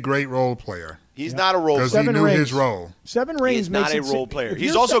player. a great role player. He's not a role player. Because he knew his role. 7 rings He's not makes a it role player. if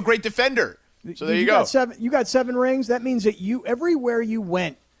He's you're also a great defender. So there you go. You got 7 rings. That means that you everywhere you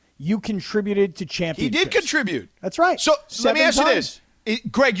went, you contributed to championships. He did contribute. That's right. So let me ask you times. this.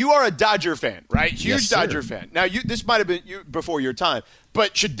 Greg, you are a Dodger fan, right? Huge Yes, sir. Dodger fan. Now, this might have been before your time,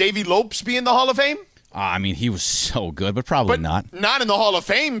 but should Davey Lopes be in the Hall of Fame? I mean, he was so good, but probably not. Not in the Hall of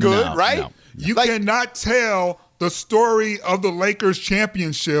Fame good, No, right? no. You cannot tell the story of the Lakers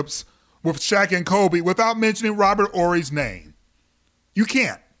championships with Shaq and Kobe without mentioning Robert Horry's name. You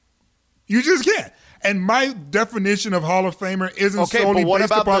can't. You just can't. And my definition of Hall of Famer isn't solely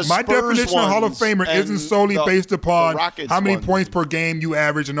based upon my definition of Hall of Famer isn't solely based upon how many points per game you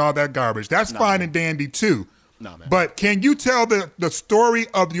average and all that garbage. That's fine and dandy too. No, man. But can you tell the story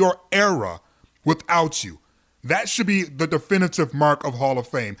of your era without you? That should be the definitive mark of Hall of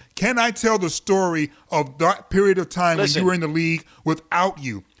Fame. Can I tell the story of that period of time when you were in the league without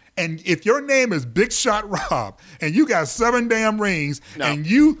you? And if your name is Big Shot Rob and you got 7 damn rings and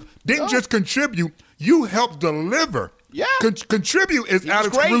you didn't just contribute, you helped deliver. Yeah. Contribute is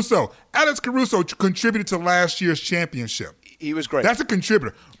Alex great. Caruso. Alex Caruso contributed to last year's championship. He was great. That's a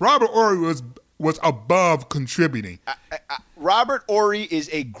contributor. Robert Horry was above contributing. Robert Horry is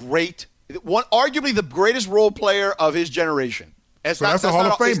a great, arguably the greatest role player of his generation. That's a Hall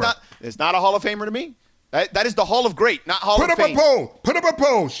of Famer. It's not a Hall of Famer to me. That is the Hall of Great, not Hall Put of up Fame. Put up a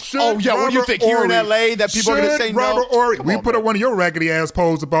poll. What do you think? Here in L.A. that people are going to say Robert no? Horry. We put up one of your raggedy ass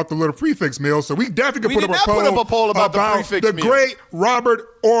polls about the little prefix meal, so we definitely could put up a poll about the prefix meal. Great Robert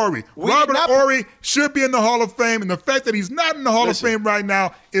Horry. Robert Horry should be in the Hall of Fame, and the fact that he's not in the Hall of Fame right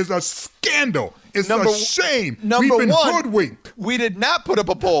now is a scandal. It's a shame. We've been hoodwinked. We did not put up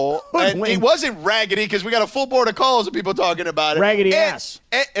a poll, and it wasn't raggedy because we got a full board of calls of people talking about it. Raggedy ass.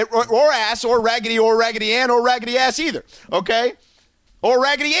 Or ass, or raggedy Ann, or raggedy ass either, okay? Or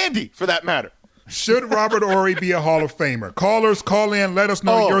Raggedy Andy, for that matter. Should Robert Horry be a Hall of Famer? Callers, call in. Let us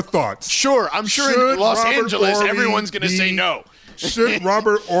know your thoughts. Sure. I'm sure in Los Angeles, everyone's going to say no. Should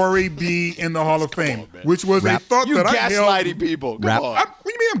Robert Horry be in the Hall of Fame? Which was a thought that I held. You gaslighting people. Come on. What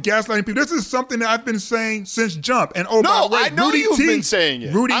do you mean I'm gaslighting people? This is something that I've been saying since jump. And by the way, I know you've been saying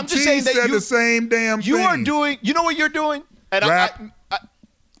it. Rudy I'm just T saying that said the same damn thing. You are doing, you know what you're doing? And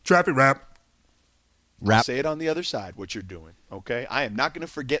Traffic rap. I'll say it on the other side, what you're doing, okay? I am not going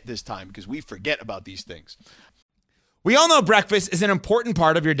to forget this time because we forget about these things. We all know breakfast is an important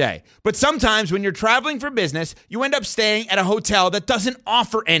part of your day, but sometimes when you're traveling for business, you end up staying at a hotel that doesn't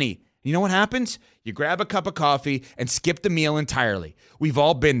offer any. You know what happens? You grab a cup of coffee and skip the meal entirely. We've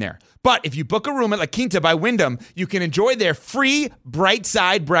all been there. But if you book a room at La Quinta by Wyndham, you can enjoy their free Bright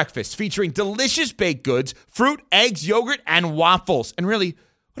Side breakfast featuring delicious baked goods, fruit, eggs, yogurt, and waffles. And really,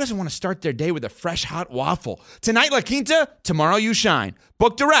 who doesn't want to start their day with a fresh, hot waffle? Tonight, La Quinta, tomorrow you shine.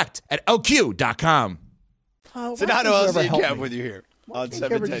 Book direct at lq.com. Sedano, LZ and Kev with you here on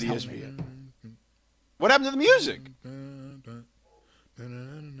 710 ESPN. What happened to the music?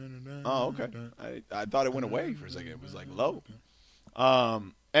 Oh, okay. I thought it went away for a second. It was like low.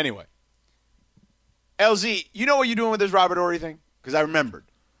 Anyway. LZ, you know what you're doing with this Robert Horry thing? Because I remembered.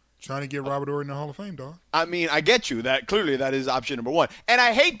 Trying to get Robert Horry in the Hall of Fame, dog. I mean, I get you. That clearly that is option number one. And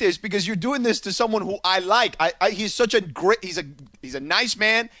I hate this because you're doing this to someone who I like. He's such a great. He's a nice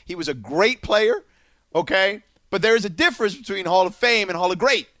man. He was a great player. Okay, but there is a difference between Hall of Fame and Hall of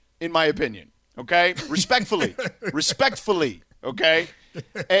Great, in my opinion. Okay, respectfully. Okay,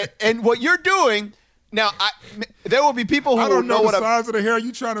 and what you're doing, Now, there will be people who I don't know what the size of the hair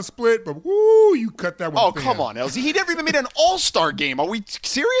you trying to split, but woo, you cut that one. Oh, thin. come on, LZ. He never even made an All-Star game. Are we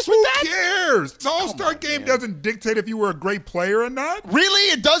serious with that? Who cares? The All-Star game doesn't dictate if you were a great player or not.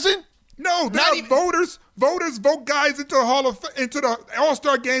 Really? It doesn't? No, voters vote guys into the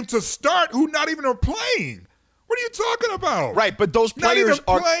All-Star game to start who not even are playing. What are you talking about? Right, but those players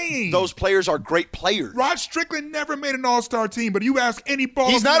are great players. Rod Strickland never made an All-Star team, but you ask any baller.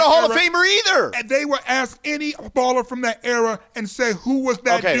 He's not a Hall of Famer either. And they would ask any baller from that era and say, who was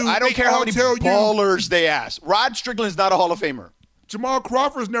that dude? I don't care how many ballers they ask. Rod Strickland is not a Hall of Famer. Jamal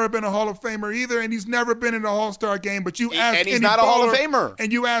Crawford's never been a Hall of Famer either, and he's never been in an All-Star game. But you ask and he's any not baller, a Hall of Famer.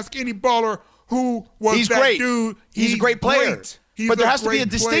 And you ask any baller who was that great. dude. He's a great player. Great. But there has to be a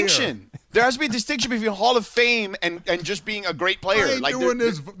distinction. There has to be a distinction between Hall of Fame and just being a great player. I ain't doing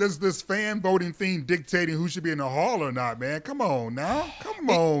this fan voting thing dictating who should be in the Hall or not, man. Come on now. Come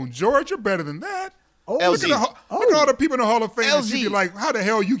on, George. You're better than that. LZ. Look at all the people in the Hall of Fame LZ. and you be like, how the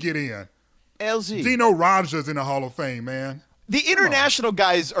hell you get in? LZ. Dino Rogers in the Hall of Fame, man. The international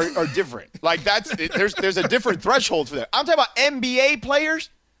guys are different. Like there's a different threshold for that. I'm talking about NBA players.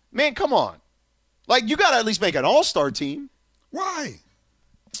 Man, come on. Like you got to at least make an All-Star team. Why?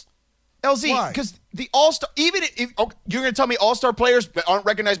 LZ, because the All-Star, even if you're going to tell me All-Star players aren't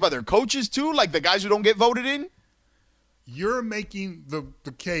recognized by their coaches too, like the guys who don't get voted in? You're making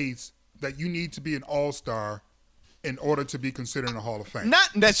the case that you need to be an All-Star in order to be considered in the Hall of Fame.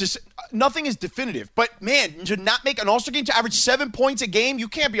 Nothing is definitive. But, man, to not make an All-Star game, to average 7 points a game, you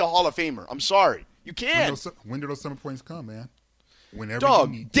can't be a Hall of Famer. I'm sorry. You can't. When do those 7 points come, man? Whenever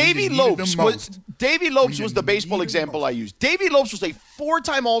Davey Lopes was the baseball example I used. Davey Lopes was a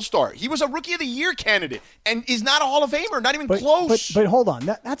 4-time All-Star. He was a Rookie of the Year candidate, and is not a Hall of Famer, not even close. But hold on.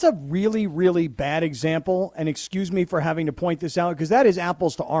 That's a really, really bad example, and excuse me for having to point this out, because that is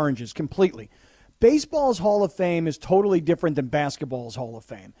apples to oranges completely. Baseball's Hall of Fame is totally different than basketball's Hall of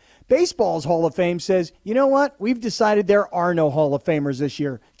Fame. Baseball's Hall of Fame says, you know what? We've decided there are no Hall of Famers this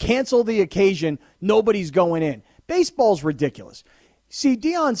year. Cancel the occasion. Nobody's going in. Baseball's ridiculous. See,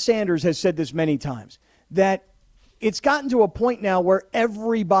 Deion Sanders has said this many times, that it's gotten to a point now where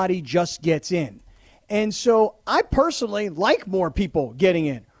everybody just gets in. And so I personally like more people getting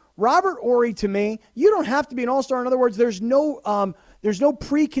in. Robert Horry, to me, you don't have to be an all-star. In other words, there's no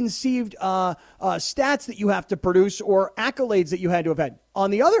preconceived stats that you have to produce or accolades that you had to have had.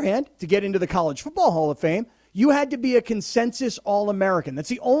 On the other hand, to get into the College Football Hall of Fame, you had to be a consensus All-American. That's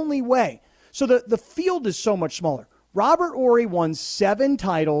the only way. So the field is so much smaller. Robert Horry won 7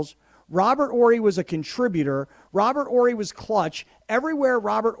 titles. Robert Horry was a contributor. Robert Horry was clutch. Everywhere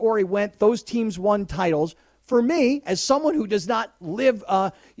Robert Horry went, those teams won titles. For me, as someone who does not live,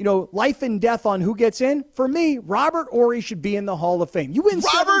 life and death on who gets in, for me, Robert Horry should be in the Hall of Fame. You win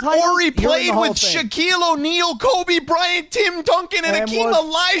Robert 7 titles, Horry played with Fame. Shaquille O'Neal, Kobe Bryant, Tim Duncan, and Hakeem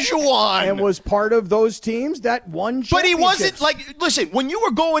Olajuwon. And was part of those teams that won championships. But he wasn't listen, when you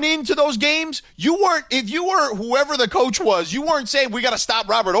were going into those games, if you were whoever the coach was, you weren't saying we got to stop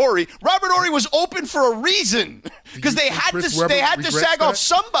Robert Horry. Robert Horry was open for a reason because they had to sag off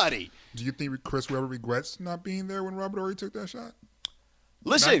somebody. Do you think Chris Webber regrets not being there when Robert Horry took that shot?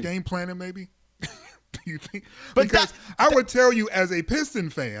 Listen. Not game planning, maybe? Do you think? Because I would tell you, as a Piston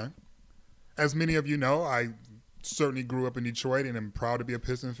fan, as many of you know, I certainly grew up in Detroit and am proud to be a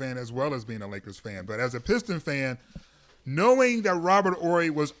Piston fan as well as being a Lakers fan. But as a Piston fan, knowing that Robert Horry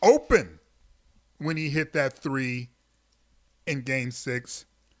was open when he hit that 3 in Game 6,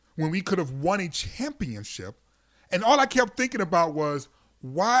 when we could have won a championship, and all I kept thinking about was,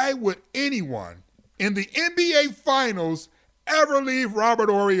 why would anyone in the NBA Finals ever leave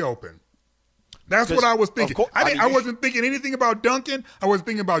Robert Horry open? That's what I was thinking. I wasn't thinking anything about Duncan. I wasn't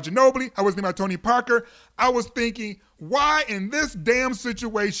thinking about Ginobili. I wasn't thinking about Tony Parker. I was thinking, why in this damn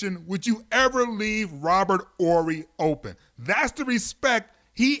situation would you ever leave Robert Horry open? That's the respect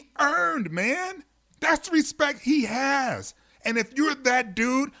he earned, man. That's the respect he has. And if you're that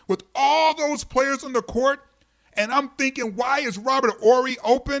dude with all those players on the court, and I'm thinking, why is Robert Horry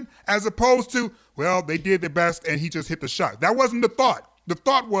open as opposed to, well, they did their best and he just hit the shot. That wasn't the thought. The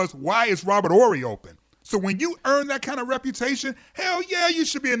thought was, why is Robert Horry open? So when you earn that kind of reputation, hell yeah, you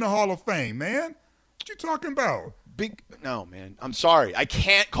should be in the Hall of Fame, man. What you talking about? No, man. I'm sorry. I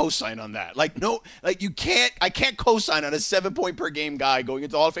can't co-sign on that. I can't co-sign on a 7-point per game guy going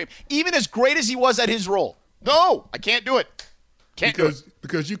into the Hall of Fame, even as great as he was at his role. No, I can't do it.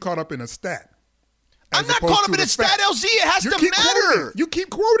 Because you caught up in a stat. I'm not caught up in a stat, LZ. It has to matter. You keep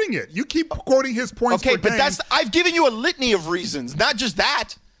quoting it. You keep quoting his points per game. I've given you a litany of reasons, not just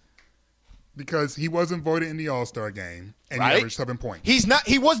that. because he wasn't voted in the All-Star game, and he averaged 7 points.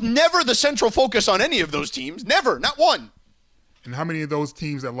 He was never the central focus on any of those teams. Never, not one. And how many of those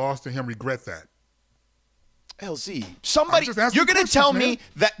teams that lost to him regret that? LZ, you're going to tell me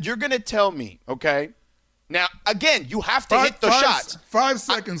that you're going to tell me, okay? Now, again, you have to hit the shots. 5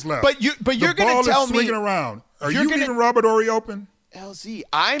 seconds left. But you're going to tell me. Swinging around. Are you leaving Robert Horry open? LZ,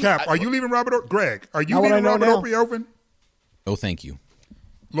 Cap, are you leaving Robert Horry? Greg, are you leaving Robert Horry open? Oh, thank you.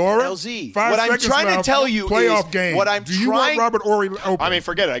 Laura, LZ, 5 what I'm seconds trying left. to tell you Playoff is game. what I'm Do you want Robert Horry open? I mean,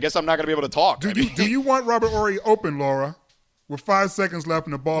 forget it. I guess I'm not going to be able to talk. Do you want Robert Horry open, Laura? With 5 seconds left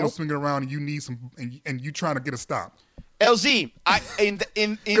and the ball is swinging around and you need and you trying to get a stop. LZ,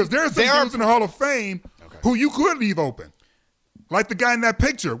 because there are some dudes in the Hall of Fame who you could leave open, like the guy in that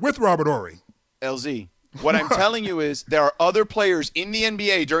picture with Robert Horry. LZ, what I'm telling you is there are other players in the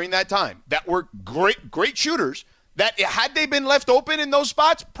NBA during that time that were great shooters that had they been left open in those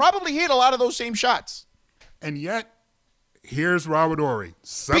spots, probably hit a lot of those same shots. And yet, here's Robert Horry.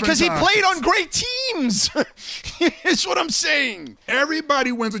 Because he played on great teams. That's what I'm saying.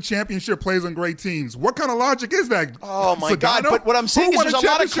 Everybody wins a championship, plays on great teams. What kind of logic is that? Oh, my Sedano? God. But what I'm saying is there's a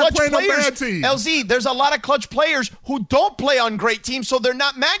lot of clutch players. LZ, there's a lot of clutch players who don't play on great teams, so they're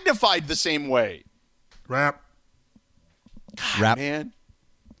not magnified the same way. Rap. God, man.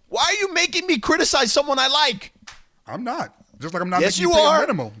 Why are you making me criticize someone I like? I'm not. Just like I'm not yes, making you pay a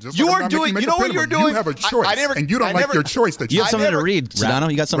minimal. Just you like are doing. You know what you're doing? You have a choice, and you don't like your choice. That you have something to read, Sedano.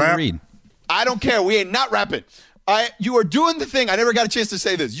 You got something to read. I don't care. We ain't not rapping. You are doing the thing. I never got a chance to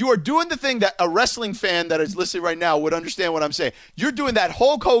say this. You are doing the thing that a wrestling fan that is listening right now would understand what I'm saying. You're doing that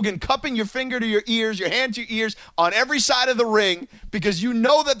Hulk Hogan, cupping your finger to your ears, your hand to your ears on every side of the ring because you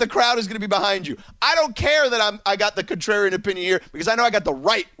know that the crowd is going to be behind you. I don't care that I got the contrarian opinion here because I know I got the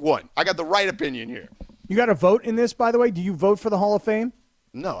right one. I got the right opinion here. You got to vote in this, by the way. Do you vote for the Hall of Fame?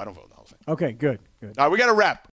 No, I don't vote in the Hall of Fame. Okay, good. All right, we got to wrap.